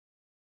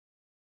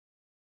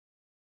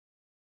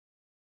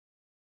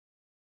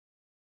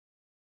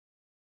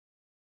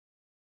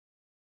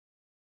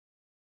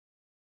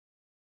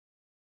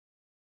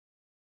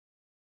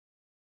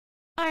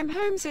I'm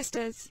home,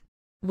 sisters.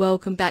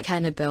 Welcome back,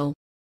 Annabelle.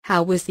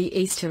 How was the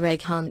Easter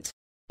egg hunt?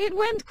 It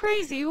went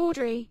crazy,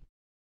 Audrey.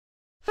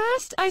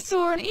 First, I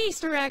saw an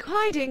Easter egg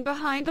hiding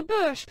behind the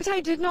bush, but I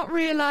did not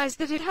realize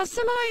that it has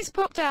some eyes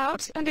popped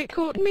out, and it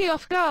caught me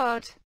off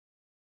guard.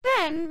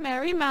 Then,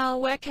 Mary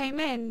Malware came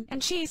in,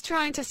 and she's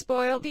trying to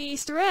spoil the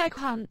Easter egg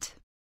hunt.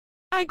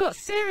 I got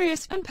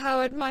serious and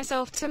powered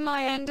myself to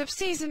my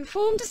end-of-season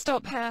form to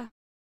stop her.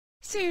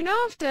 Soon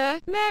after,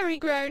 Mary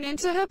grown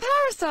into her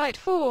parasite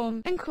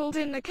form and called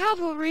in the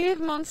cavalry of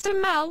monster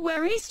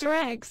malware Easter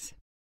eggs.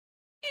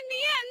 In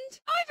the end,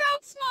 I've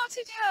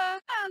outsmarted her,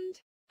 and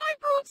I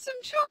brought some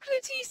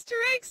chocolate Easter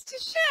eggs to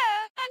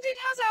share, and it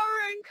has our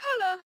own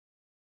color.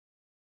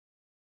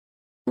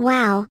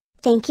 Wow,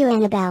 thank you,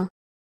 Annabelle.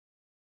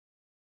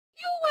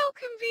 You're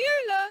welcome,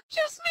 Viola.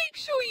 Just make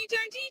sure you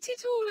don't eat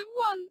it all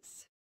at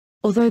once.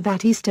 Although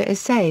that Easter is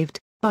saved,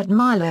 but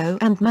Milo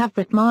and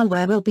Maverick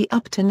Malware will be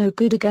up to no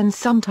good again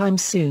sometime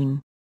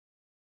soon.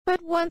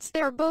 But once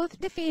they're both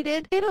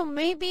defeated, it'll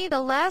may be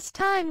the last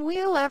time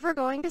we'll ever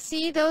going to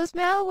see those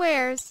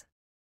malwares.